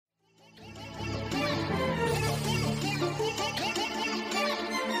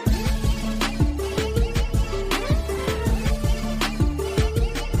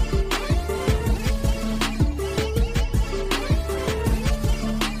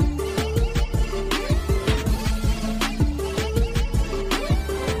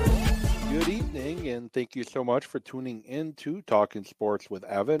thank you so much for tuning in to Talking Sports with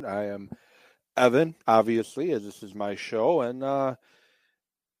Evan. I am Evan, obviously, as this is my show, and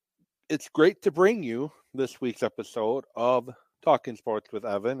it's great to bring you this week's episode of Talking Sports with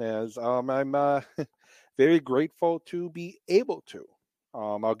Evan, as I'm very grateful to be able to.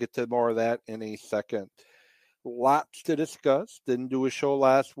 I'll get to more of that in a second. Lots to discuss. Didn't do a show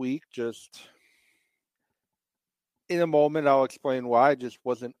last week, just in a moment, I'll explain why. I just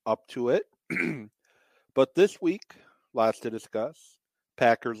wasn't up to it. But this week, lots to discuss.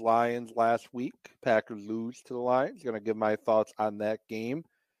 Packers Lions last week. Packers lose to the Lions. Going to give my thoughts on that game.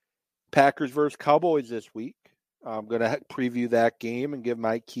 Packers versus Cowboys this week. I'm going to preview that game and give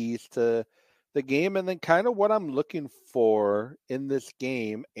my keys to the game and then kind of what I'm looking for in this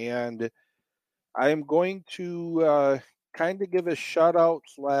game. And I am going to kind of give a shout out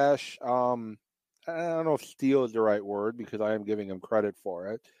slash I don't know if steal is the right word because I am giving him credit for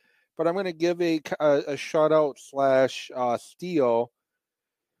it, but I'm going to give a shout out slash steal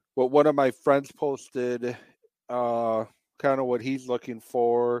what one of my friends posted, kind of what he's looking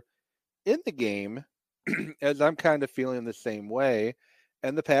for in the game, as I'm kind of feeling the same way.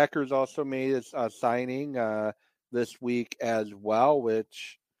 And the Packers also made a signing this week as well,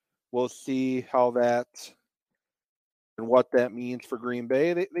 which we'll see how that and what that means for Green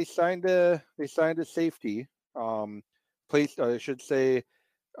Bay. They signed a safety, I should say,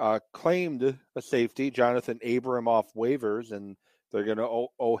 claimed a safety, Jonathan Abram off waivers, and they're going to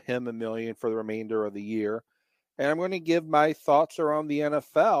owe him $1 million for the remainder of the year. And I'm going to give my thoughts around the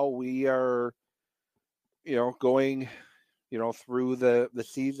NFL. We are, going, through the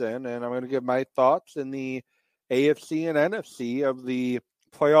season, and I'm going to give my thoughts in the AFC and NFC of the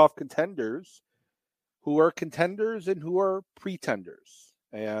playoff contenders, who are contenders and who are pretenders,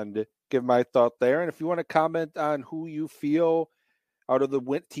 and give my thought there. And if you want to comment on who you feel out of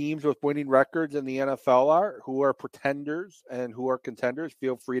the teams with winning records in the NFL who are pretenders and who are contenders,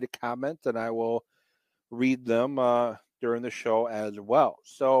 feel free to comment, and I will read them during the show as well.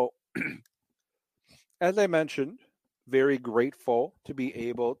 So, as I mentioned, very grateful to be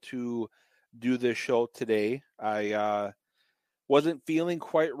able to do this show today. I wasn't feeling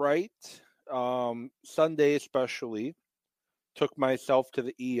quite right. Sunday especially, took myself to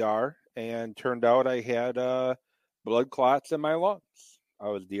the ER and turned out I had blood clots in my lungs I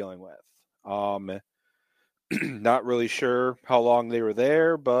was dealing with. Not really sure how long they were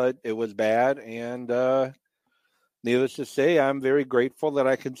there, but it was bad. And needless to say, I'm very grateful that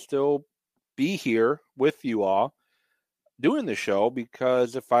I can still be here with you all doing the show,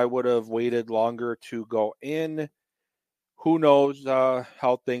 because if I would have waited longer to go in, who knows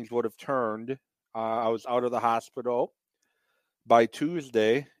how things would have turned. I was out of the hospital by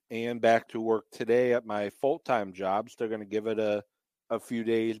Tuesday and back to work today at my full-time job. Still going to give it a few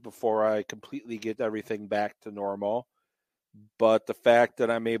days before I completely get everything back to normal. But the fact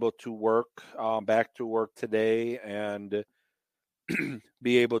that I'm able to work, back to work today and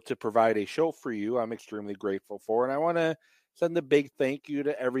be able to provide a show for you, I'm extremely grateful for. And I want to send a big thank you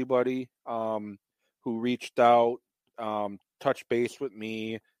to everybody who reached out, touched base with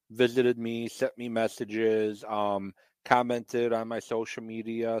me, visited me, sent me messages, commented on my social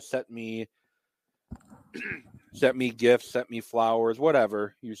media, sent me gifts, sent me flowers,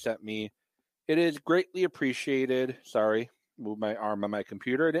 whatever you sent me. It is greatly appreciated. Sorry, move my arm on my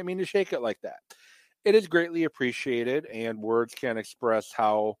computer. I didn't mean to shake it like that. It is greatly appreciated, and words can't express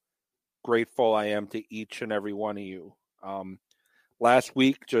how grateful I am to each and every one of you. Last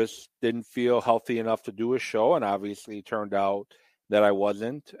week just didn't feel healthy enough to do a show, and obviously it turned out that I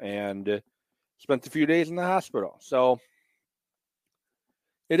wasn't, and spent a few days in the hospital. So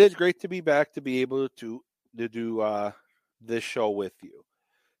it is great to be back, to be able to do this show with you.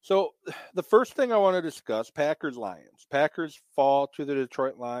 So the first thing I want to discuss, Packers Lions. Packers fall to the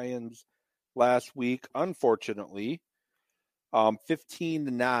Detroit Lions last week, unfortunately,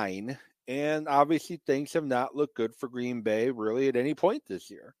 15-9. And obviously things have not looked good for Green Bay really at any point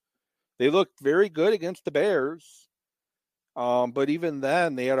this year. They looked very good against the Bears. But even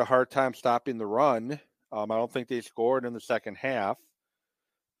then, they had a hard time stopping the run. I don't think they scored in the second half.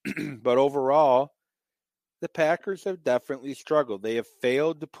 But overall, the Packers have definitely struggled. They have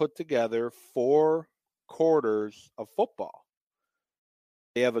failed to put together 4 quarters of football.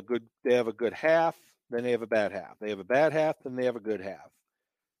 They have a good half, then they have a bad half. They have a bad half, then they have a good half.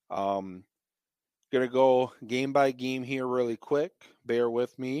 Going to go game by game here really quick. Bear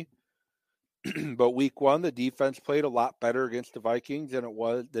with me. But week 1, the defense played a lot better against the Vikings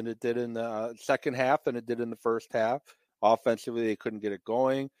than it did in the second half than it did in the first half. Offensively, they couldn't get it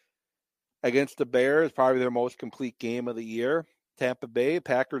going. Against the Bears, probably their most complete game of the year. Tampa Bay.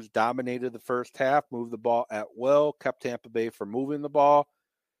 Packers dominated the first half, moved the ball at will, kept Tampa Bay from moving the ball.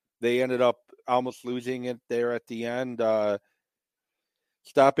 They ended up almost losing it there at the end,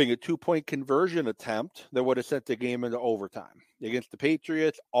 stopping a 2-point conversion attempt that would have sent the game into overtime. Against the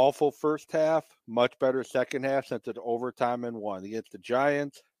Patriots, awful first half, much better second half, sent it to overtime and won. Against the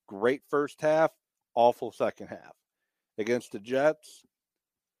Giants, great first half, awful second half. Against the Jets,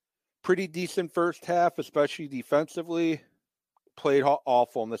 pretty decent first half, especially defensively, played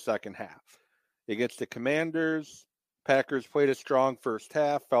awful in the second half. Against the Commanders, Packers played a strong first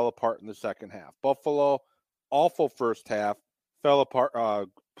half, fell apart in the second half. Buffalo, awful first half, fell apart,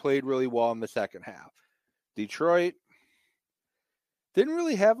 played really well in the second half. Detroit didn't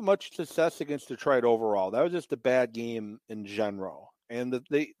really have much success against Detroit overall. That was just a bad game in general. And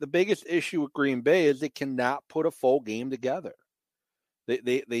the biggest issue with Green Bay is they cannot put a full game together.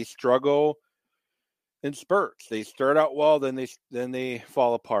 They struggle in spurts. They start out well, then they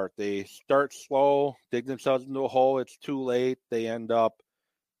fall apart. They start slow, dig themselves into a hole. It's too late. They end up,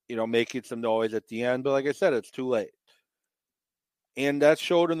 making some noise at the end. But like I said, it's too late. And that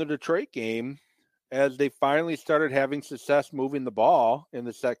showed in the Detroit game as they finally started having success moving the ball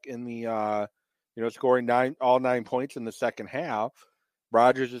scoring all 9 points in the second half.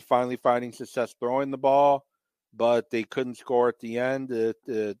 Rodgers is finally finding success throwing the ball, but they couldn't score at the end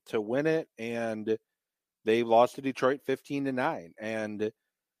to win it, and they lost to Detroit 15-9. And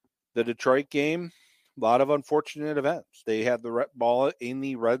the Detroit game, a lot of unfortunate events. They had the ball in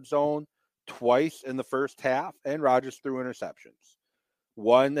the red zone twice in the first half, and Rodgers threw interceptions.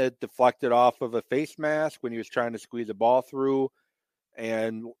 One that deflected off of a face mask when he was trying to squeeze a ball through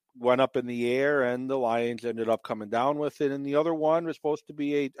and went up in the air, and the Lions ended up coming down with it. And the other one was supposed to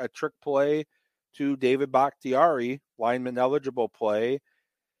be a trick play to David Bakhtiari, lineman eligible play.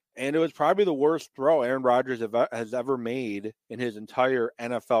 And it was probably the worst throw Aaron Rodgers has ever made in his entire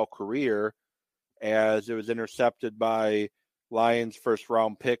NFL career, as it was intercepted by Lions'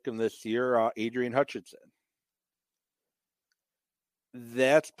 first-round pick in this year, Adrian Hutchinson.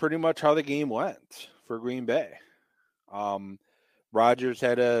 That's pretty much how the game went for Green Bay. Rodgers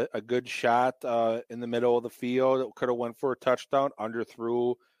had a good shot in the middle of the field. It could have went for a touchdown,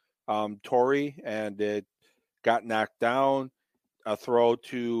 underthrew Torrey, and it got knocked down. A throw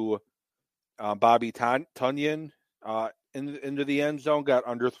to Bobby Tunyon into the end zone got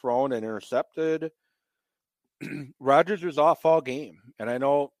underthrown and intercepted. Rodgers was off all game, and I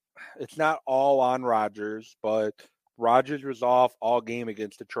know it's not all on Rodgers, but Rodgers was off all game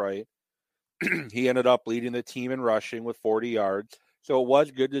against Detroit. He ended up leading the team in rushing with 40 yards. So it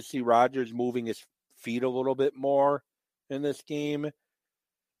was good to see Rodgers moving his feet a little bit more in this game.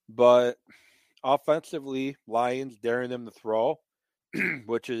 But offensively, Lions daring them to throw,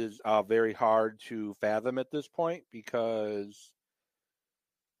 which is very hard to fathom at this point because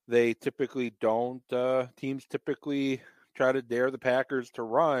they typically don't. Teams typically try to dare the Packers to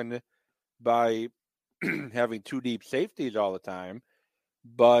run by having two deep safeties all the time,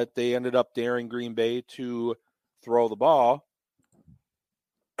 but they ended up daring Green Bay to throw the ball,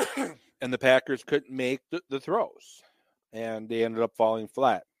 and the Packers couldn't make the throws, and they ended up falling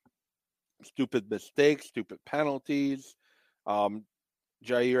flat. Stupid mistakes, stupid penalties.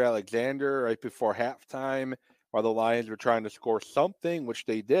 Jair Alexander, right before halftime, while the Lions were trying to score something, which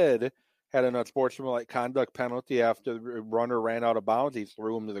they did, had an unsportsmanlike conduct penalty after the runner ran out of bounds. He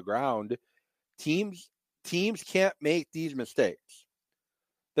threw him to the ground. Teams can't make these mistakes.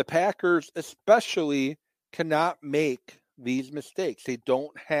 The Packers especially cannot make these mistakes. They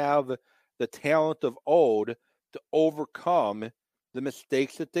don't have the talent of old to overcome the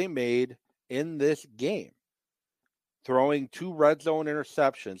mistakes that they made in this game. Throwing 2 red zone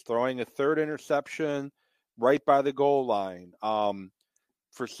interceptions, throwing a third interception right by the goal line.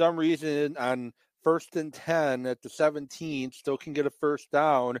 For some reason, on 1st and 10 at the 17, still can get a first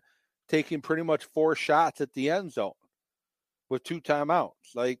down, taking pretty much 4 shots at the end zone with 2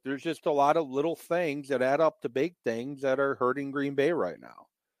 timeouts. Like, there's just a lot of little things that add up to big things that are hurting Green Bay right now.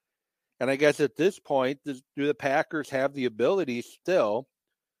 And I guess at this point, do the Packers have the ability still,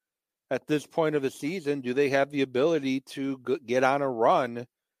 at this point of the season, do they have the ability to get on a run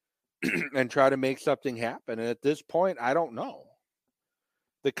and try to make something happen? And at this point, I don't know.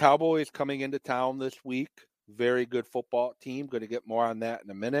 The Cowboys coming into town this week, very good football team. Going to get more on that in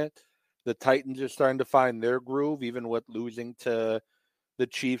a minute. The Titans are starting to find their groove, even with losing to the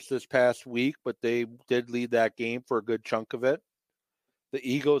Chiefs this past week, but they did lead that game for a good chunk of it. The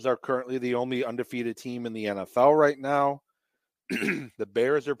Eagles are currently the only undefeated team in the NFL right now. The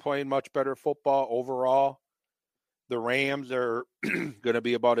Bears are playing much better football overall. The Rams are going to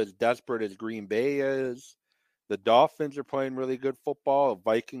be about as desperate as Green Bay is. The Dolphins are playing really good football. The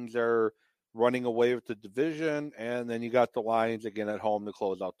Vikings are running away with the division. And then you got the Lions again at home to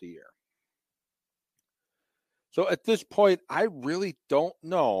close out the year. So at this point, I really don't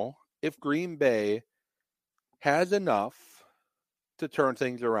know if Green Bay has enough to turn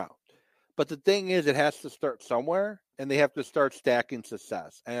things around. But the thing is, it has to start somewhere, and they have to start stacking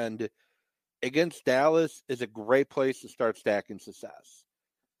success. And against Dallas is a great place to start stacking success.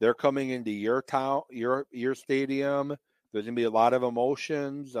 They're coming into your town, your stadium. There's going to be a lot of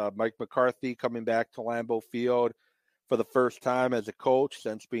emotions. Mike McCarthy coming back to Lambeau Field for the first time as a coach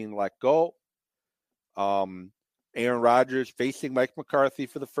since being let go. Aaron Rodgers facing Mike McCarthy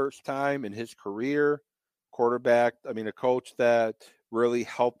for the first time in his career. A coach that really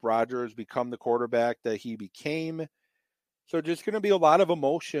helped Rodgers become the quarterback that he became. So just going to be a lot of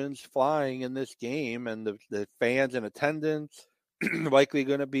emotions flying in this game, and the fans in attendance likely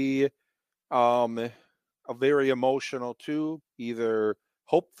going to be a very emotional too, either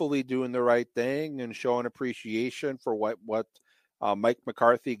hopefully doing the right thing and showing appreciation for what Mike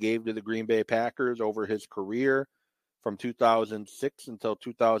McCarthy gave to the Green Bay Packers over his career from 2006 until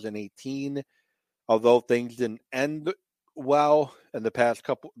 2018. Although things didn't end well in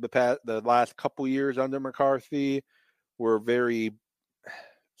the last couple years under McCarthy were very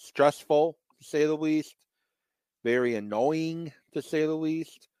stressful, to say the least, very annoying, to say the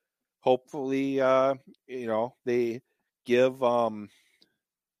least. Hopefully, they give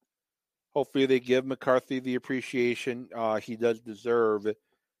McCarthy the appreciation he does deserve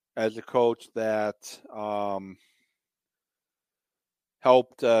as a coach that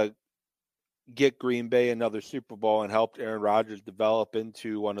helped get Green Bay another Super Bowl and helped Aaron Rodgers develop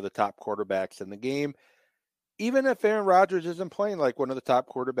into one of the top quarterbacks in the game, even if Aaron Rodgers isn't playing like one of the top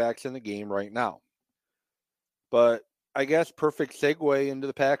quarterbacks in the game right now. But I guess perfect segue into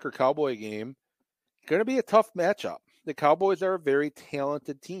the Packer-Cowboy game. Going to be a tough matchup. The Cowboys are a very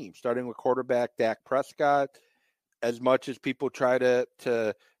talented team, starting with quarterback Dak Prescott. As much as people try to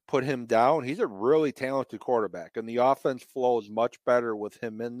put him down, he's a really talented quarterback, and the offense flows much better with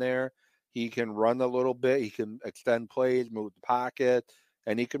him in there. He can run a little bit. He can extend plays, move the pocket,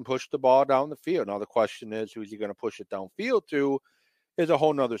 and he can push the ball down the field. Now, the question is, who's he going to push it downfield to is a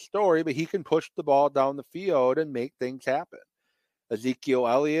whole nother story, but he can push the ball down the field and make things happen. Ezekiel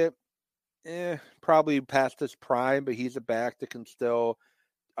Elliott, probably past his prime, but he's a back that can still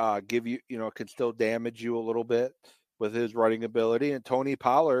can still damage you a little bit with his running ability. And Tony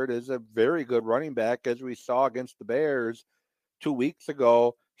Pollard is a very good running back, as we saw against the Bears 2 weeks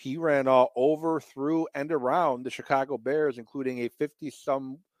ago. He ran all over, through, and around the Chicago Bears, including a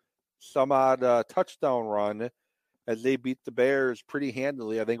 50-some-odd touchdown run as they beat the Bears pretty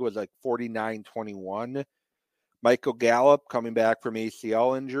handily. I think it was like 49-21. Michael Gallup coming back from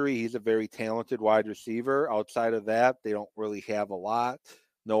ACL injury. He's a very talented wide receiver. Outside of that, they don't really have a lot.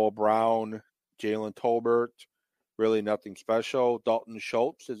 Noah Brown, Jalen Tolbert, really nothing special. Dalton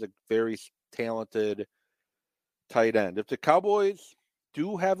Schultz is a very talented tight end. If the Cowboys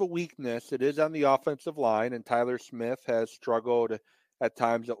do have a weakness, it is on the offensive line, and Tyler Smith has struggled at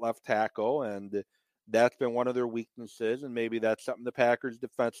times at left tackle, and that's been one of their weaknesses, and maybe that's something the Packers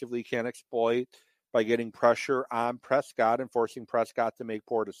defensively can exploit by getting pressure on Prescott and forcing Prescott to make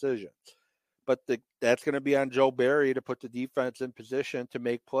poor decisions. But that's going to be on Joe Barry to put the defense in position to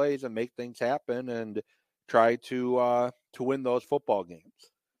make plays and make things happen and try to win those football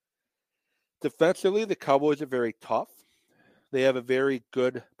games. Defensively, the Cowboys are very tough. They have a very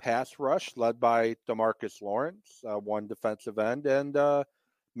good pass rush led by DeMarcus Lawrence, one defensive end, and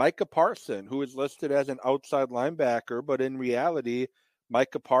Micah Parsons, who is listed as an outside linebacker, but in reality,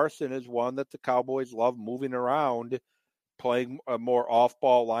 Micah Parsons is one that the Cowboys love moving around, playing a more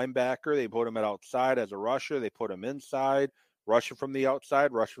off-ball linebacker. They put him at outside as a rusher. They put him inside, rushing from the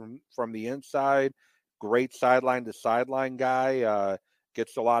outside, rushing from the inside. Great sideline-to-sideline guy.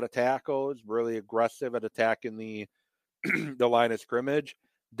 Gets a lot of tackles, really aggressive at attacking the the line of scrimmage.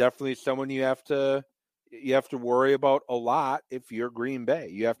 Definitely someone you have to worry about a lot if you're Green Bay.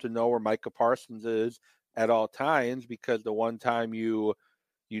 You have to know where Micah Parsons is at all times, because the one time you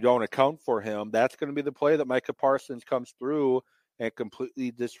don't account for him, that's going to be the play that Micah Parsons comes through and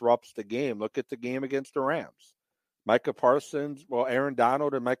completely disrupts the game. Look at the game against the Rams. Aaron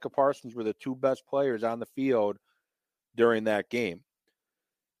Donald and Micah Parsons were the two best players on the field during that game.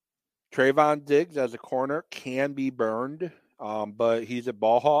 Trayvon Diggs as a corner can be burned, but he's a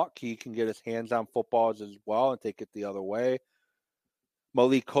ball hawk. He can get his hands on footballs as well and take it the other way.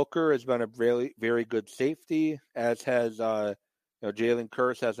 Malik Hooker has been a very, very good safety, as has Jalen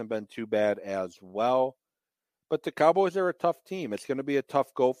Kearse hasn't been too bad as well. But the Cowboys are a tough team. It's going to be a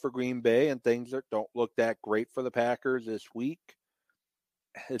tough go for Green Bay, and things that don't look that great for the Packers this week.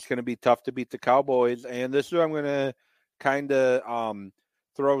 It's going to be tough to beat the Cowboys. And this is where I'm going to kind of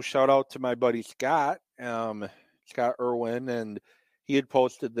throw a shout out to my buddy Scott, Scott Irwin, and he had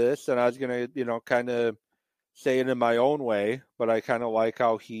posted this, and I was going to, kind of say it in my own way, but I kind of like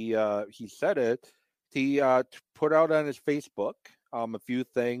how he said it. He put out on his Facebook a few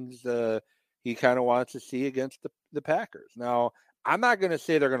things he kind of wants to see against the Packers. Now, I'm not going to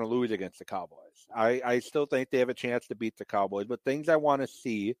say they're going to lose against the Cowboys. I still think they have a chance to beat the Cowboys, but things I want to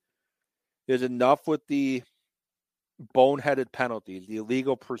see is enough with the boneheaded penalties, the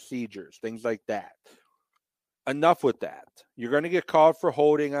illegal procedures, things like that. Enough with that. You're going to get called for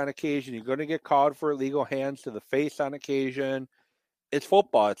holding on occasion. You're going to get called for illegal hands to the face on occasion. It's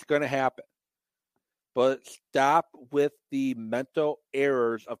football. It's going to happen. But stop with the mental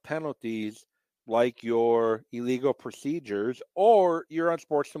errors of penalties like your illegal procedures or your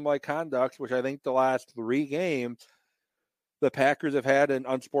unsportsmanlike conduct, which I think the last 3 games, the Packers have had an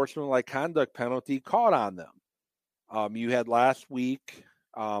unsportsmanlike conduct penalty caught on them. You had last week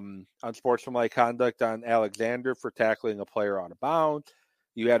unsportsmanlike conduct on Alexander for tackling a player out of bounds.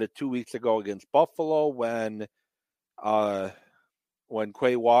 You had it 2 weeks ago against Buffalo when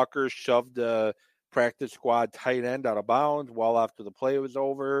Quay Walker shoved a practice squad tight end out of bounds well after the play was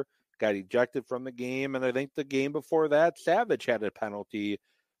over, got ejected from the game. And I think the game before that, Savage had a penalty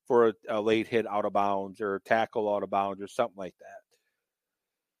for a late hit out of bounds or a tackle out of bounds or something like that.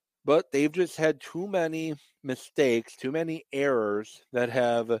 But they've just had too many mistakes, too many errors that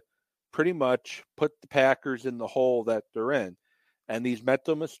have pretty much put the Packers in the hole that they're in. And these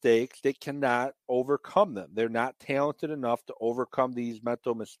mental mistakes, they cannot overcome them. They're not talented enough to overcome these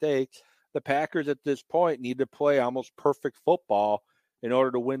mental mistakes. The Packers at this point need to play almost perfect football in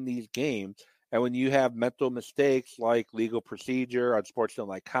order to win these games. And when you have mental mistakes like legal procedure,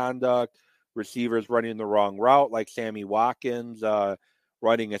 unsportsmanlike conduct, receivers running the wrong route like Sammy Watkins,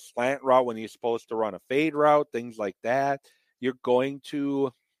 running a slant route when you're supposed to run a fade route, things like that, you're going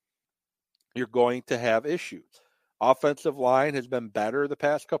to have issues. Offensive line has been better the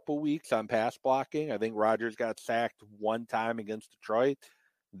past couple of weeks on pass blocking. I think Rodgers got sacked 1 time against Detroit.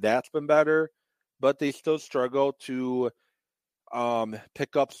 That's been better, but they still struggle to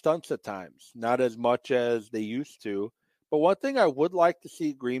pick up stunts at times, not as much as they used to. But one thing I would like to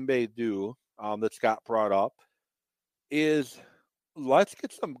see Green Bay do that Scott brought up is let's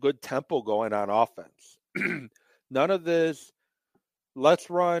get some good tempo going on offense. None of this, let's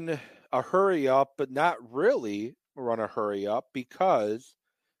run a hurry up, but not really run a hurry up because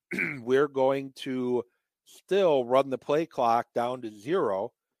we're going to still run the play clock down to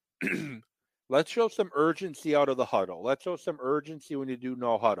 0. Let's show some urgency out of the huddle. Let's show some urgency when you do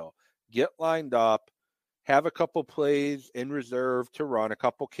no huddle. Get lined up, have a couple plays in reserve to run, a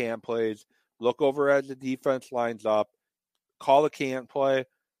couple can plays, look over as the defense lines up, call a can play,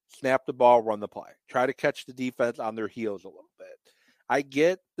 snap the ball, run the play. Try to catch the defense on their heels a little bit. I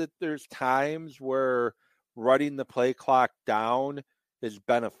get that there's times where running the play clock down is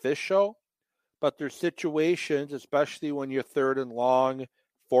beneficial, but there's situations, especially when you're 3rd and long,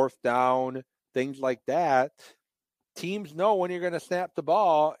 4th down, things like that, teams know when you're going to snap the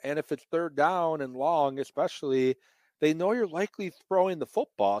ball, and if it's 3rd down and long especially, they know you're likely throwing the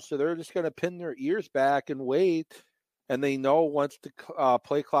football, so they're just going to pin their ears back and wait, and they know once the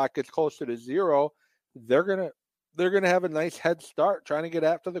play clock gets closer to 0, they're going to have a nice head start trying to get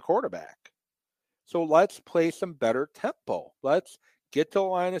after the quarterback. So let's play some better tempo. Let's get to the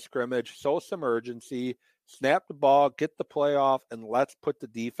line of scrimmage, show some urgency, snap the ball, get the play off, and let's put the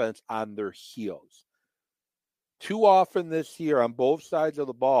defense on their heels. Too often this year on both sides of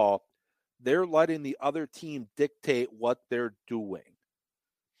the ball, they're letting the other team dictate what they're doing.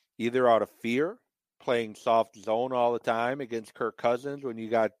 Either out of fear, playing soft zone all the time against Kirk Cousins when you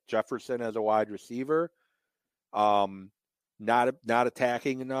got Jefferson as a wide receiver, not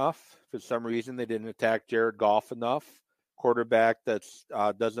attacking enough. For some reason, they didn't attack Jared Goff enough, quarterback that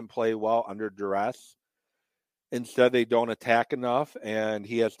doesn't play well under duress. Instead, they don't attack enough, and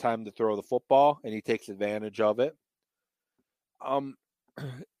he has time to throw the football, and he takes advantage of it.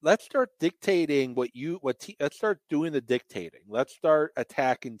 Let's start dictating let's start doing the dictating. Let's start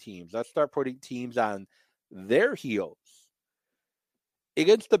attacking teams. Let's start putting teams on their heels.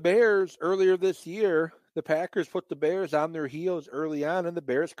 Against the Bears earlier this year, the Packers put the Bears on their heels early on, and the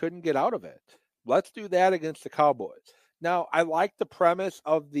Bears couldn't get out of it. Let's do that against the Cowboys. Now, I like the premise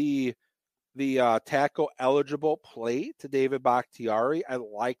of the tackle eligible play to David Bakhtiari. I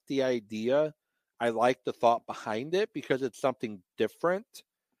like the idea. I like the thought behind it because it's something different.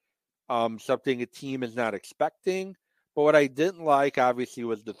 something a team is not expecting. But what I didn't like, obviously,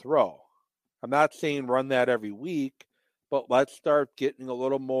 was the throw. I'm not saying run that every week, but let's start getting a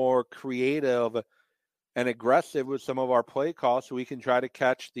little more creative and aggressive with some of our play calls so we can try to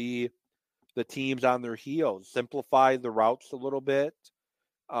catch the teams on their heels, simplify the routes a little bit.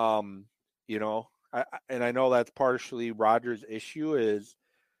 You know, and I know that's partially Rodgers' issue is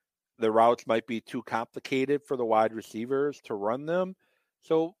the routes might be too complicated for the wide receivers to run them.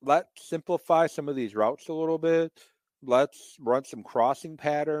 So let's simplify some of these routes a little bit. Let's run some crossing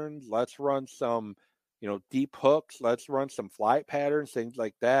patterns. Let's run some, deep hooks. Let's run some flight patterns, things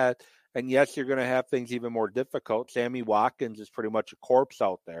like that. And yes, you're going to have things even more difficult. Sammy Watkins is pretty much a corpse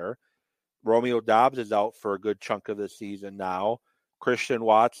out there. Romeo Doubs is out for a good chunk of the season now. Christian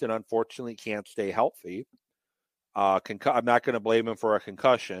Watson, unfortunately, can't stay healthy. I'm not going to blame him for a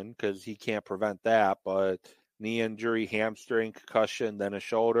concussion because he can't prevent that, but knee injury, hamstring, concussion, then a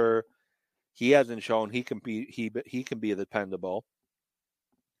shoulder. He hasn't shown he can be dependable.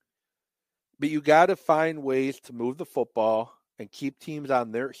 But you got to find ways to move the football and keep teams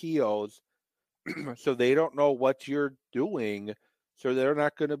on their heels so they don't know what you're doing. So they're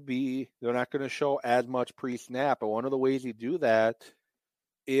not going to show as much pre-snap. And one of the ways you do that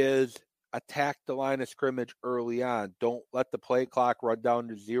is attack the line of scrimmage early on. Don't let the play clock run down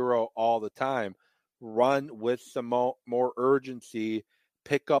to 0 all the time. Run with some more urgency.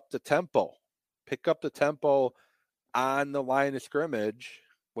 Pick up the tempo. Pick up the tempo on the line of scrimmage.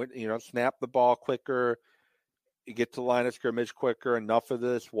 Snap the ball quicker. You get to the line of scrimmage quicker. Enough of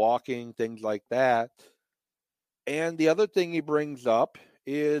this walking, things like that. And the other thing he brings up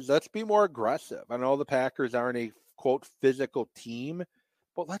is let's be more aggressive. I know the Packers aren't a, quote, physical team,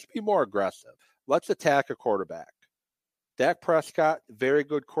 but let's be more aggressive. Let's attack a quarterback. Dak Prescott, very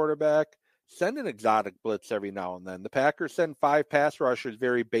good quarterback. Send an exotic blitz every now and then. The Packers send 5 pass rushers,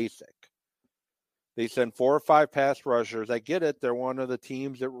 very basic. They send 4 or 5 pass rushers. I get it. They're one of the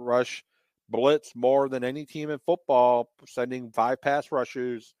teams that rush blitz more than any team in football, sending 5 pass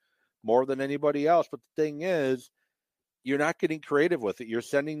rushers more than anybody else. But the thing is, you're not getting creative with it. You're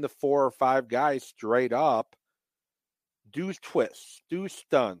sending the 4 or 5 guys straight up. Do twists, do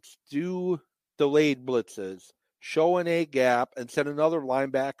stunts, do delayed blitzes, show an A gap and send another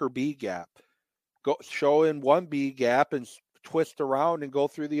linebacker B gap. Go show in one B gap and twist around and go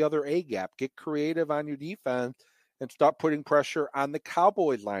through the other A gap. Get creative on your defense and stop putting pressure on the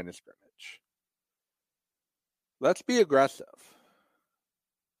Cowboys line of scrimmage. Let's be aggressive.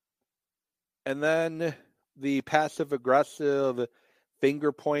 And then the passive-aggressive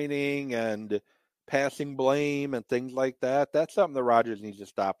finger pointing and passing blame and things like that, that's something that Rodgers needs to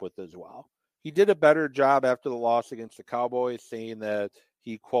stop with as well. He did a better job after the loss against the Cowboys saying that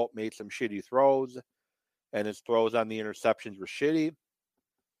he, quote, made some shitty throws and his throws on the interceptions were shitty.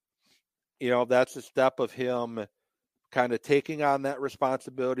 That's a step of him kind of taking on that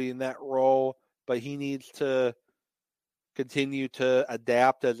responsibility in that role, but he needs to continue to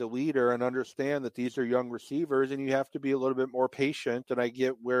adapt as a leader and understand that these are young receivers and you have to be a little bit more patient. And I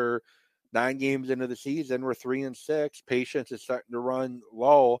get where 9 games into the season, we're 3-6. Patience is starting to run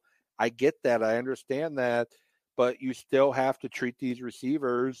low. I get that. I understand that. But you still have to treat these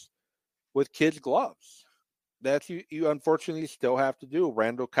receivers with kids' gloves. That's you unfortunately still have to do.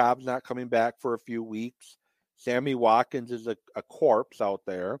 Randall Cobb's not coming back for a few weeks. Sammy Watkins is a corpse out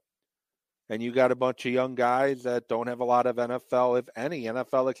there. And you got a bunch of young guys that don't have a lot of NFL, if any,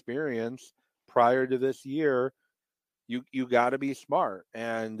 NFL experience prior to this year. You got to be smart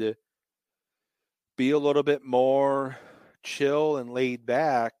and be a little bit more chill and laid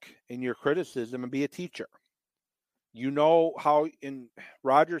back in your criticism and be a teacher. How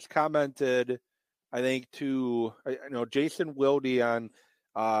Rodgers commented, I think, to Jason Wilde on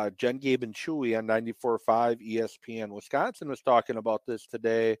Jen, Gabe, and Chewy on 94.5 ESPN Wisconsin was talking about this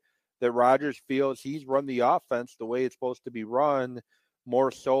today, that Rodgers feels he's run the offense the way it's supposed to be run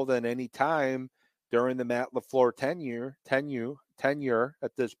more so than any time during the Matt LaFleur tenure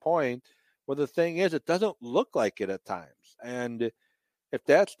at this point. Well, the thing is, it doesn't look like it at times. And if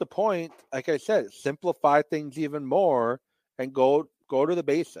that's the point, like I said, simplify things even more and go to the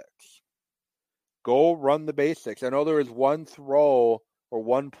basics. Go run the basics. I know there was one throw or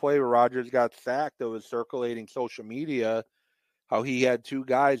one play where Rodgers got sacked that was circulating social media, how he had 2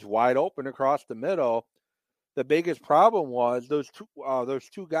 guys wide open across the middle. The biggest problem was those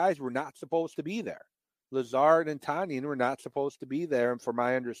two guys were not supposed to be there. Lazard and Tonyan were not supposed to be there, and from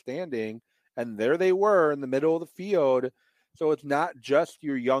my understanding, and there they were in the middle of the field. So it's not just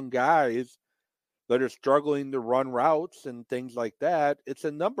your young guys that are struggling to run routes and things like that. It's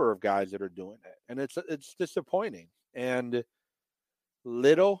a number of guys that are doing it, and it's disappointing. And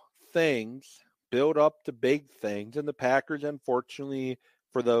little things build up to big things, and the Packers, unfortunately,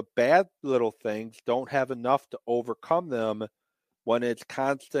 for the bad little things, don't have enough to overcome them when it's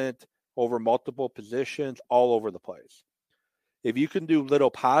constant over multiple positions all over the place. If you can do little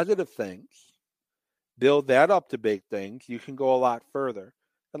positive things, build that up to big things, you can go a lot further.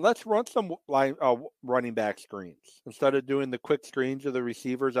 And let's run some running back screens. Instead of doing the quick screens of the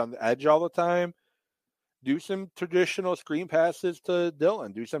receivers on the edge all the time, do some traditional screen passes to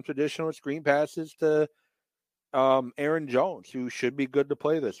Dillon. Do some traditional screen passes to Aaron Jones, who should be good to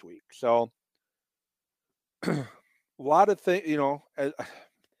play this week. So a lot of things,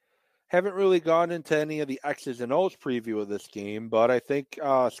 haven't really gone into any of the X's and O's preview of this game, but I think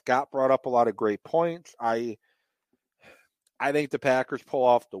Scott brought up a lot of great points. I think the Packers pull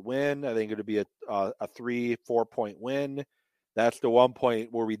off the win. I think it'll be a 3-4 point win. That's the one point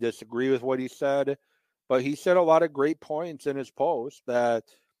where we disagree with what he said. But he said a lot of great points in his post that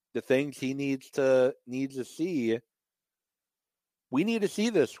the things he needs to see, we need to see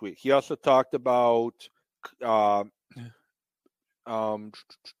this week. He also talked about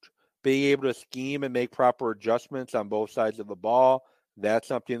being able to scheme and make proper adjustments on both sides of the ball. That's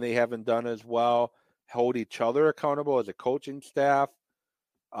something they haven't done as well. Hold each other accountable as a coaching staff.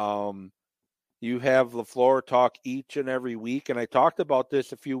 You have LaFleur talk each and every week, and I talked about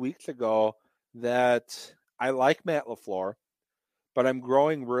this a few weeks ago, that I like Matt LaFleur, but I'm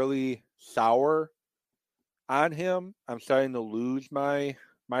growing really sour on him. I'm starting to lose my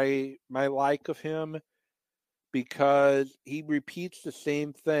like of him because he repeats the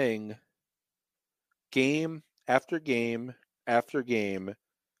same thing game after game after game,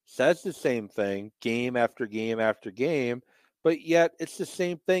 says the same thing game after game after game, but yet it's the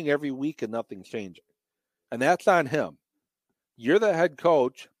same thing every week and nothing's changing. And that's on him. You're the head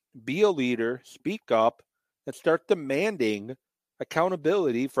coach. Be a leader, speak up, and start demanding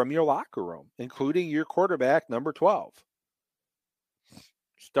accountability from your locker room, including your quarterback, number 12.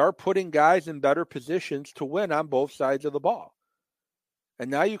 Start putting guys in better positions to win on both sides of the ball. And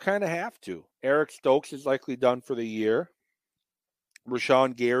now you kind of have to. Eric Stokes is likely done for the year.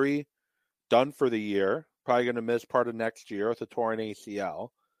 Rashawn Gary, done for the year. Probably going to miss part of next year with a torn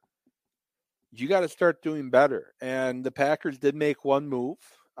ACL. You got to start doing better. And the Packers did make one move.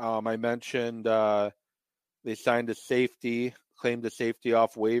 I mentioned they signed a safety, claimed a safety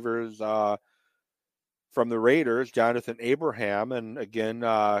off waivers from the Raiders, Jonathan Abraham. And again,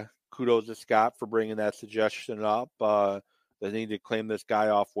 kudos to Scott for bringing that suggestion up. They need to claim this guy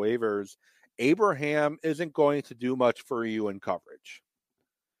off waivers. Abraham isn't going to do much for you in coverage.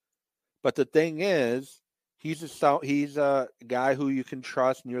 But the thing is, he's a guy who you can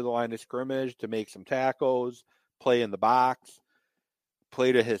trust near the line of scrimmage to make some tackles, play in the box,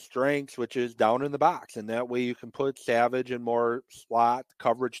 play to his strengths, which is down in the box. And that way you can put Savage in more slot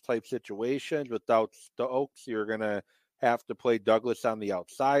coverage type situations. Without Stokes, you're going to have to play Douglas on the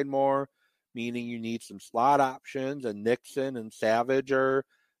outside more, meaning you need some slot options. And Nixon and Savage are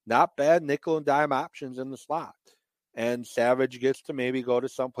not bad nickel and dime options in the slot. And Savage gets to maybe go to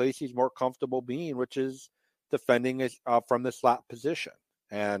some place he's more comfortable being, which is defending from the slot position.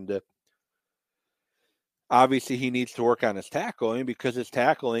 And obviously, he needs to work on his tackling because his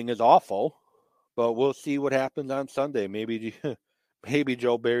tackling is awful. But we'll see what happens on Sunday. Maybe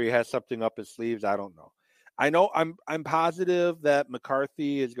Joe Barry has something up his sleeves. I don't know. I know I'm positive that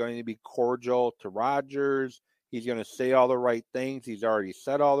McCarthy is going to be cordial to Rodgers. He's going to say all the right things. He's already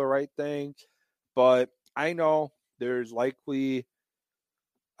said all the right things. But I know there's likely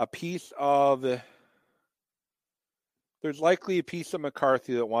a piece of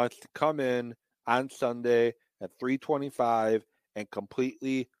McCarthy that wants to come in on Sunday at 3:25 and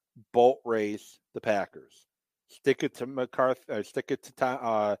completely bolt race the Packers. Stick it to McCarthy, stick it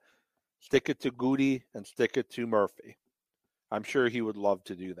to Goody, and stick it to Murphy. I'm sure he would love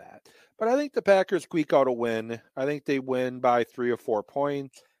to do that. But I think the Packers squeak out a win. I think they win by 3 or 4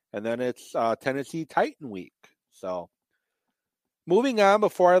 points, and then it's Tennessee Titan week. So moving on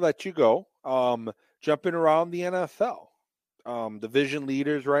before I let you go, jumping around the NFL. Division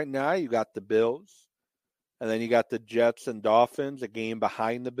leaders right now, you got the Bills, and then you got the Jets and Dolphins, a game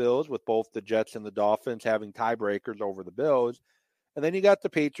behind the Bills, with both the Jets and the Dolphins having tiebreakers over the Bills. And then you got the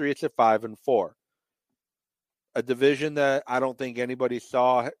Patriots at 5-4. A division that I don't think anybody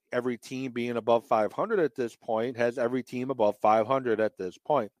saw every team being above 500 at this point, has every team above 500 at this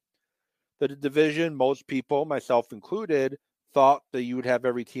point. The division, most people, myself included, thought that you would have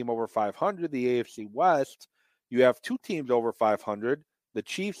every team over 500. The AFC West, you have 2 teams over 500, the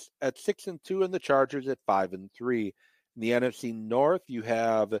Chiefs at 6-2 and the Chargers at 5-3. In the NFC North, you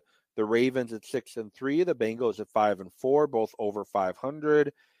have the Ravens at 6-3, the Bengals at 5-4, both over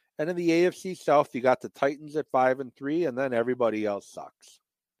 500. And in the AFC South, you got the Titans at 5-3, and then everybody else sucks.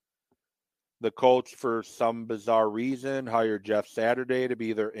 The Colts, for some bizarre reason, hired Jeff Saturday to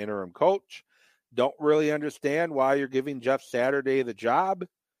be their interim coach. Don't really understand why you're giving Jeff Saturday the job.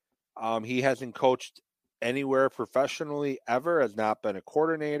 He hasn't coached anywhere professionally ever, has not been a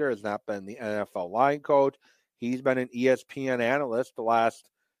coordinator, has not been the NFL line coach. He's been an ESPN analyst the last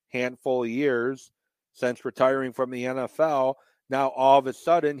handful of years since retiring from the NFL. Now, all of a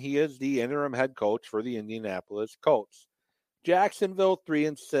sudden, he is the interim head coach for the Indianapolis Colts. Jacksonville,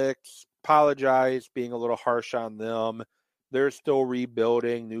 3-6. Apologize being a little harsh on them. They're still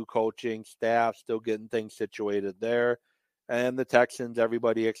rebuilding, new coaching staff, still getting things situated there. And the Texans,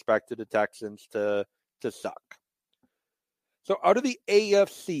 everybody expected the Texans to suck. So out of the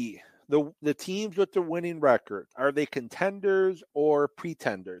AFC, the teams with the winning record, are they contenders or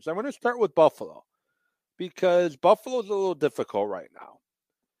pretenders? I'm going to start with Buffalo because Buffalo's a little difficult right now.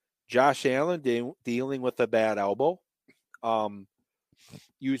 Josh Allen dealing with a bad elbow.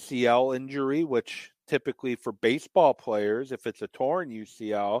 UCL injury, which typically for baseball players, if it's a torn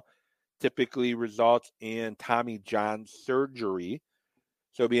UCL, typically results in Tommy John surgery.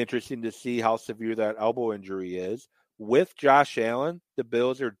 So it'll be interesting to see how severe that elbow injury is. With Josh Allen, the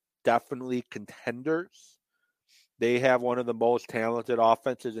Bills are definitely contenders. They have one of the most talented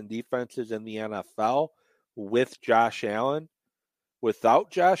offenses and defenses in the NFL with Josh Allen. Without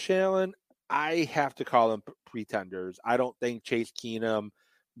Josh Allen, I have to call them pretenders. I don't think Chase Keenum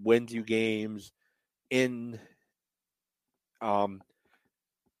wins you games in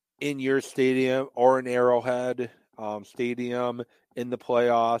your stadium or an Arrowhead stadium in the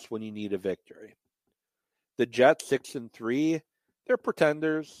playoffs when you need a victory. The Jets, 6-3, they're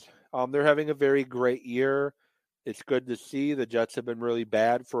pretenders. They're having a very great year. It's good to see. The Jets have been really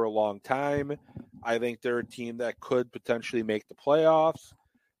bad for a long time. I think they're a team that could potentially make the playoffs,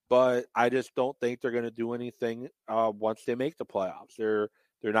 but I just don't think they're going to do anything once they make the playoffs. They're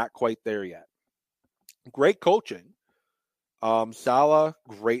not quite there yet. Great coaching. Saleh,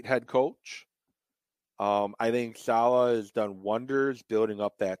 great head coach. I think Saleh has done wonders building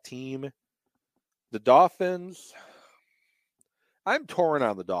up that team. The Dolphins, I'm torn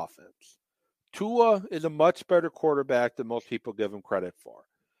on the Dolphins. Tua is a much better quarterback than most people give him credit for.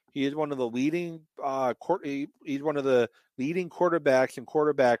 He is one of the leading he's one of the leading quarterbacks in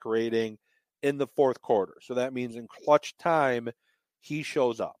quarterback rating in the fourth quarter. So that means in clutch time, he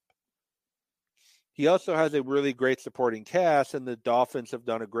shows up. He also has a really great supporting cast, and the Dolphins have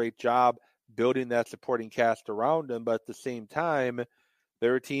done a great job building that supporting cast around him. But at the same time,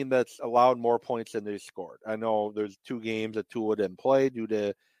 they're a team that's allowed more points than they scored. I know there's 2 games that Tua didn't play due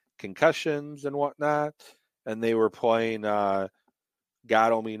to concussions and whatnot, and they were playing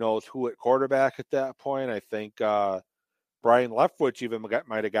God only knows who at quarterback at that point. I think Brian Leftwich even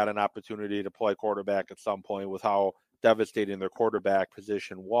might have got an opportunity to play quarterback at some point with how devastating their quarterback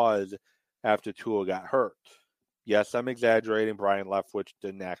position was after Tua got hurt. Yes, I'm exaggerating. Brian Leftwich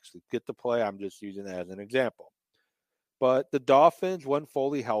didn't actually get to play. I'm just using that as an example. But the Dolphins, when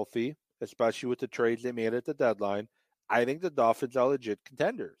fully healthy, especially with the trades they made at the deadline, I think the Dolphins are legit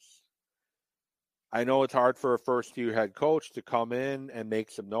contenders. I know it's hard for a first-year head coach to come in and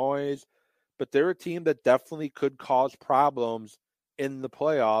make some noise, but they're a team that definitely could cause problems in the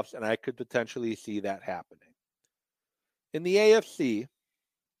playoffs, and I could potentially see that happening. In the AFC,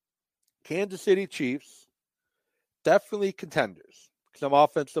 Kansas City Chiefs, definitely contenders. Some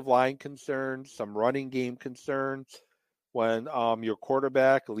offensive line concerns, some running game concerns. When your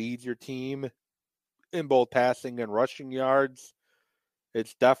quarterback leads your team in both passing and rushing yards,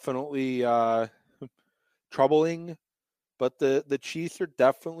 it's definitely troubling. But the Chiefs are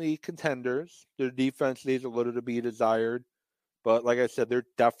definitely contenders. Their defense leaves a little to be desired. But like I said, they're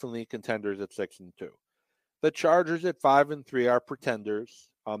definitely contenders at 6-2. The Chargers at 5-3 are pretenders.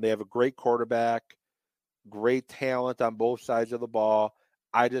 They have a great quarterback, great talent on both sides of the ball.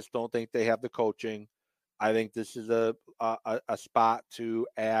 I just don't think they have the coaching. I think this is a spot to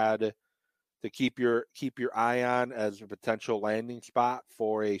add to keep your eye on as a potential landing spot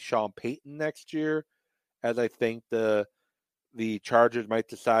for a Sean Payton next year, as I think the Chargers might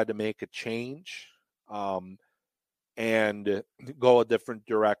decide to make a change and go a different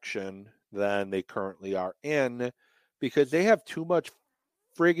direction than they currently are in, because they have too much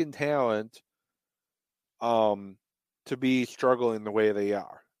friggin' talent to be struggling the way they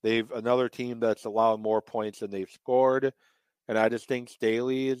are. They've another team that's allowed more points than they've scored, and I just think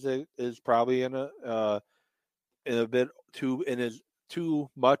Staley is probably in a bit too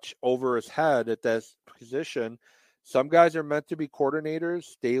much over his head at this position. Some guys are meant to be coordinators.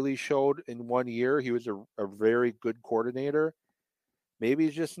 Staley showed in 1 year he was a very good coordinator. maybe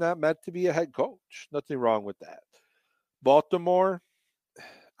he's just not meant to be a head coach. Nothing wrong with that. Baltimore,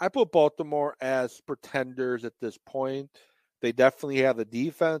 I put Baltimore as pretenders at this point. They definitely have the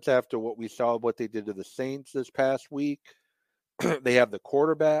defense after what we saw, what they did to the Saints this past week. They have the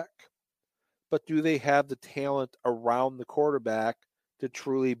quarterback, but do they have the talent around the quarterback to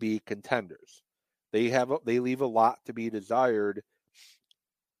truly be contenders? They leave a lot to be desired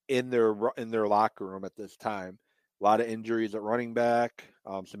in their locker room at this time. A lot of injuries at running back,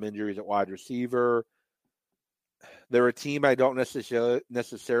 some injuries at wide receiver. They're a team I don't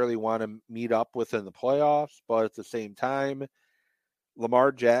necessarily want to meet up with in the playoffs, but at the same time,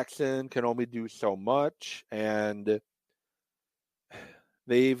 Lamar Jackson can only do so much, and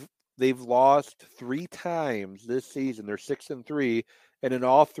they've lost 3 times this season. They're 6-3, and in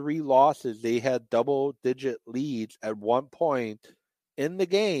all 3 losses, they had double-digit leads at one point in the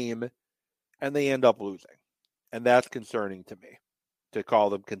game, and they end up losing. And that's concerning to me, to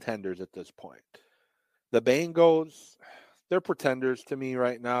call them contenders at this point. The Bengals, they're pretenders to me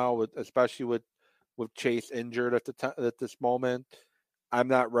right now, especially with Chase injured at this moment. I'm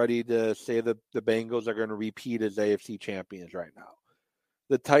not ready to say that the Bengals are going to repeat as AFC champions right now.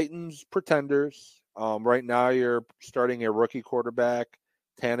 The Titans, pretenders. Right now, you're starting a rookie quarterback.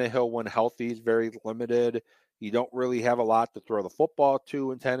 Tannehill, when healthy, is very limited. You don't really have a lot to throw the football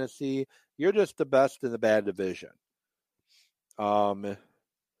to in Tennessee. You're just the best in the bad division.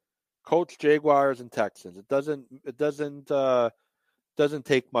 Colts, Jaguars, and Texans. It doesn't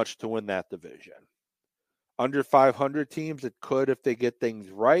take much to win that division. Under 500 teams, it could if they get things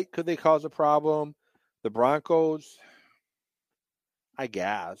right. Could they cause a problem? The Broncos, I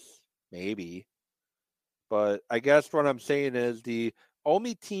guess, maybe. But I guess what I'm saying is the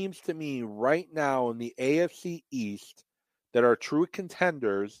only teams to me right now in the AFC East that are true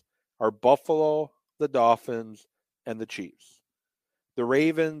contenders are Buffalo, the Dolphins, and the Chiefs. The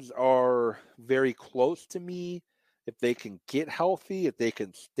Ravens are very close to me. If they can get healthy, if they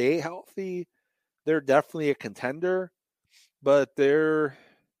can stay healthy, they're definitely a contender. But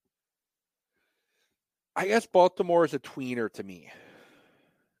I guess Baltimore is a tweener to me.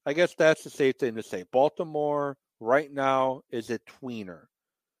 I guess that's the safe thing to say. Baltimore right now is a tweener.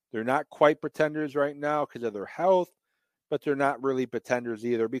 They're not quite pretenders right now because of their health, but they're not really pretenders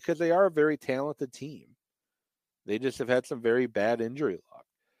either because they are a very talented team. They just have had some very bad injury luck.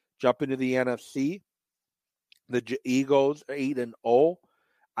 Jump into the NFC. The Eagles are 8-0.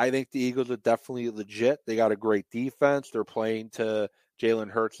 I think the Eagles are definitely legit. They got a great defense. They're playing to Jalen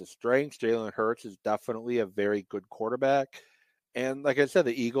Hurts' strengths. Jalen Hurts is definitely a very good quarterback. And like I said,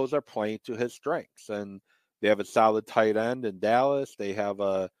 the Eagles are playing to his strengths. And they have a solid tight end in Dallas. They have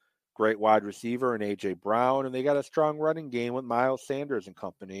a great wide receiver in A.J. Brown. And they got a strong running game with Miles Sanders and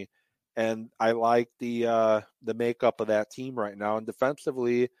company. And I like the makeup of that team right now. And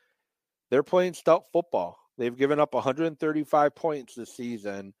defensively, they're playing stout football. They've given up 135 points this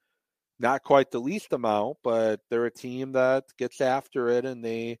season. Not quite the least amount, but they're a team that gets after it, and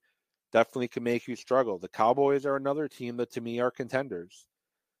they definitely can make you struggle. The Cowboys are another team that, to me, are contenders,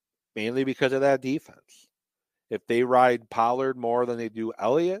 mainly because of that defense. If they ride Pollard more than they do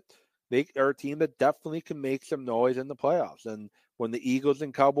Elliott, they are a team that definitely can make some noise in the playoffs. And when the Eagles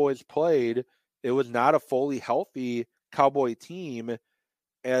and Cowboys played, it was not a fully healthy Cowboy team,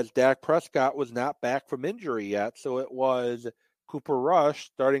 as Dak Prescott was not back from injury yet. So it was Cooper Rush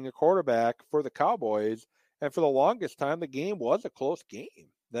starting a quarterback for the Cowboys. And for the longest time, the game was a close game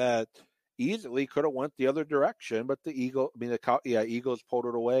that easily could have went the other direction. But the Eagles pulled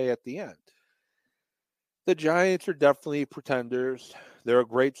it away at the end. The Giants are definitely pretenders. They're a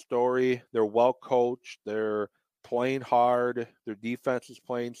great story. They're well coached. They're playing hard. Their defense is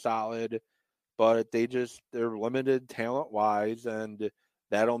playing solid. But they're limited talent-wise, and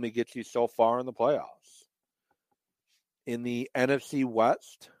that only gets you so far in the playoffs. In the NFC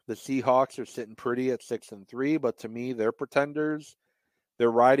West, the Seahawks are sitting pretty at 6-3, but to me, they're pretenders.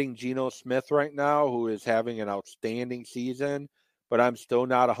 They're riding Geno Smith right now, who is having an outstanding season, but I'm still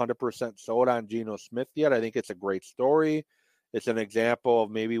not 100% sold on Geno Smith yet. I think it's a great story. It's an example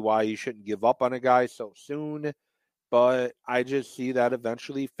of maybe why you shouldn't give up on a guy so soon, but I just see that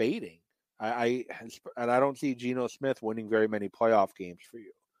eventually fading. I don't see Geno Smith winning very many playoff games for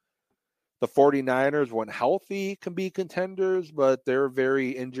you. The 49ers, when healthy, can be contenders, but they're a very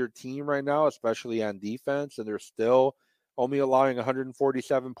injured team right now, especially on defense, and they're still only allowing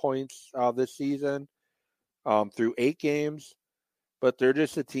 147 points this season through 8 games. But they're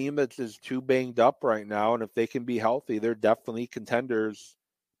just a team that's just too banged up right now, and if they can be healthy, they're definitely contenders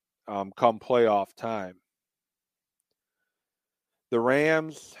come playoff time. The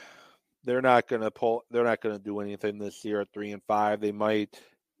Rams, they're not going to do anything this year at 3-5. They might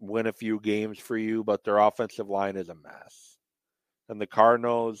win a few games for you, but their offensive line is a mess. And the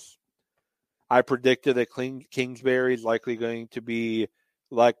Cardinals, I predicted that Kingsbury is likely going to be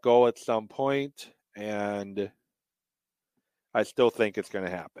let go at some point, and I still think it's going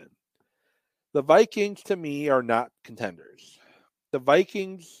to happen. The Vikings, to me, are not contenders. The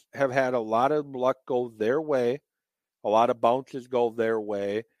Vikings have had a lot of luck go their way, a lot of bounces go their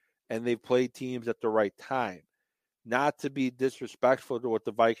way, and they've played teams at the right time. Not to be disrespectful to what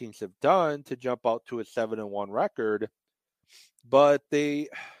the Vikings have done to jump out to a 7-1 record, but they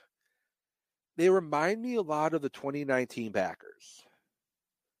remind me a lot of the 2019 Packers.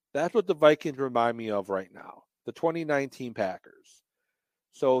 That's what the Vikings remind me of right now, the 2019 Packers.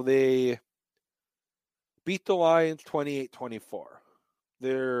 So they beat the Lions 28-24.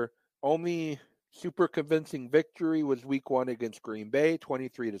 Their only super convincing victory was week 1 against Green Bay,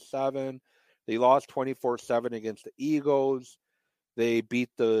 23-7. They lost 24-7 against the Eagles. They beat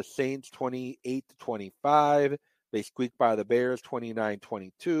the Saints 28-25. They squeaked by the Bears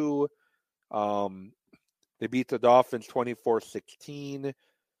 29-22. They beat the Dolphins 24-16.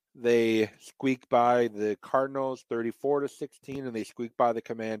 They squeaked by the Cardinals 34-16, and they squeaked by the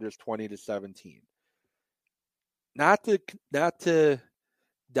Commanders 20-17. Not to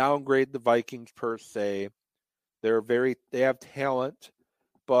downgrade the Vikings per se. They have talent,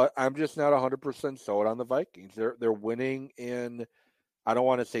 but I'm just not 100% sold on the Vikings. They're winning in, I don't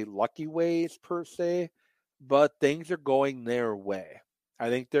want to say lucky ways per se, but things are going their way. I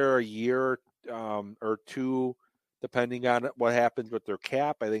think they're a year or two, depending on what happens with their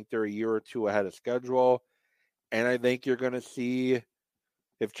cap. I think they're a year or two ahead of schedule. And I think you're going to see,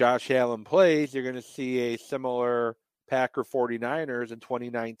 if Josh Allen plays, you're going to see a similar Packer 49ers in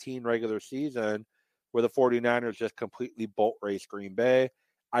 2019 regular season where the 49ers just completely boat race Green Bay.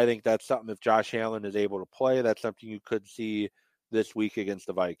 I think that's something, if Josh Allen is able to play, that's something you could see this week against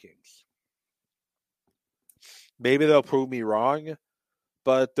the Vikings. Maybe they'll prove me wrong,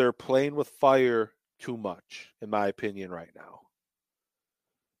 but they're playing with fire too much, in my opinion, right now.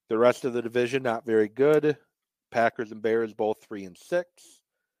 The rest of the division, not very good. Packers and Bears both 3-6.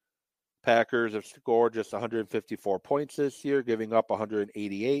 Packers have scored just 154 points this year, giving up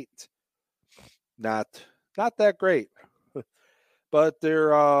 188. Not that great. But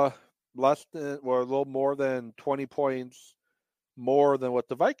they're a little more than 20 points more than what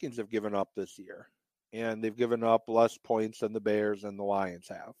the Vikings have given up this year. And they've given up less points than the Bears and the Lions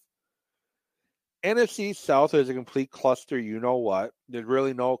have. NFC South is a complete cluster, you know what. There's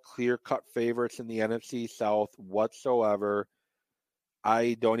really no clear-cut favorites in the NFC South whatsoever.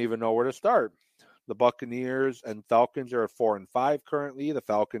 I don't even know where to start. The Buccaneers and Falcons are at 4-5 currently. The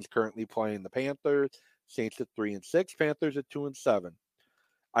Falcons currently playing the Panthers. Saints at 3-6. Panthers at 2-7.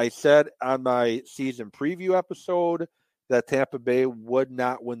 I said on my season preview episode that Tampa Bay would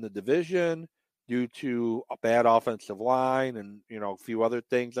not win the division due to a bad offensive line and, a few other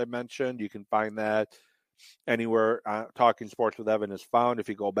things I mentioned. You can find that anywhere Talking Sports with Evan is found. If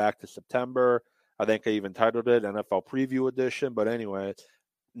you go back to September, I think I even titled it NFL Preview Edition. But anyway,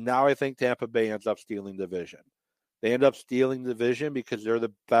 now I think Tampa Bay ends up stealing the division. They end up stealing the division because they're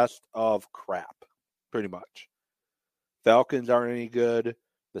the best of crap, pretty much. Falcons aren't any good.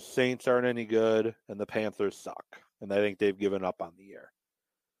 The Saints aren't any good. And the Panthers suck. And I think they've given up on the year.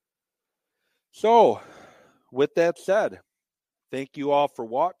 So, with that said, thank you all for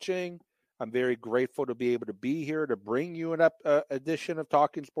watching. I'm very grateful to be able to be here to bring you an edition of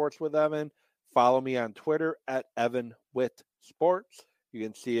Talking Sports with Evan. Follow me on Twitter at EvanWittSports. You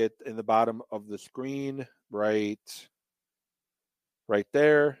can see it in the bottom of the screen, right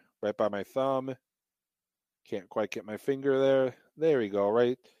there, right by my thumb. Can't quite get my finger there. There we go,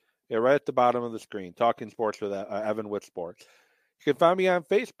 right at the bottom of the screen. Talking Sports with Evan Wittsports. You can find me on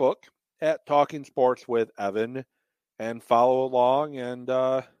Facebook at Talking Sports with Evan, and follow along and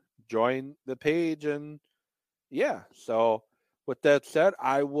join the page. And yeah, so with that said,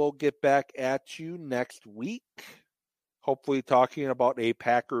 I will get back at you next week, hopefully talking about a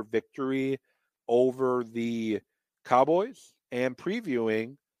Packer victory over the Cowboys and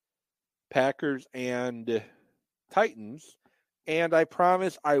previewing Packers and Titans. And I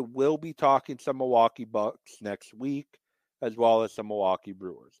promise I will be talking some Milwaukee Bucks next week, as well as some Milwaukee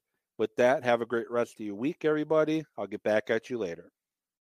Brewers. With that, have a great rest of your week, everybody. I'll get back at you later.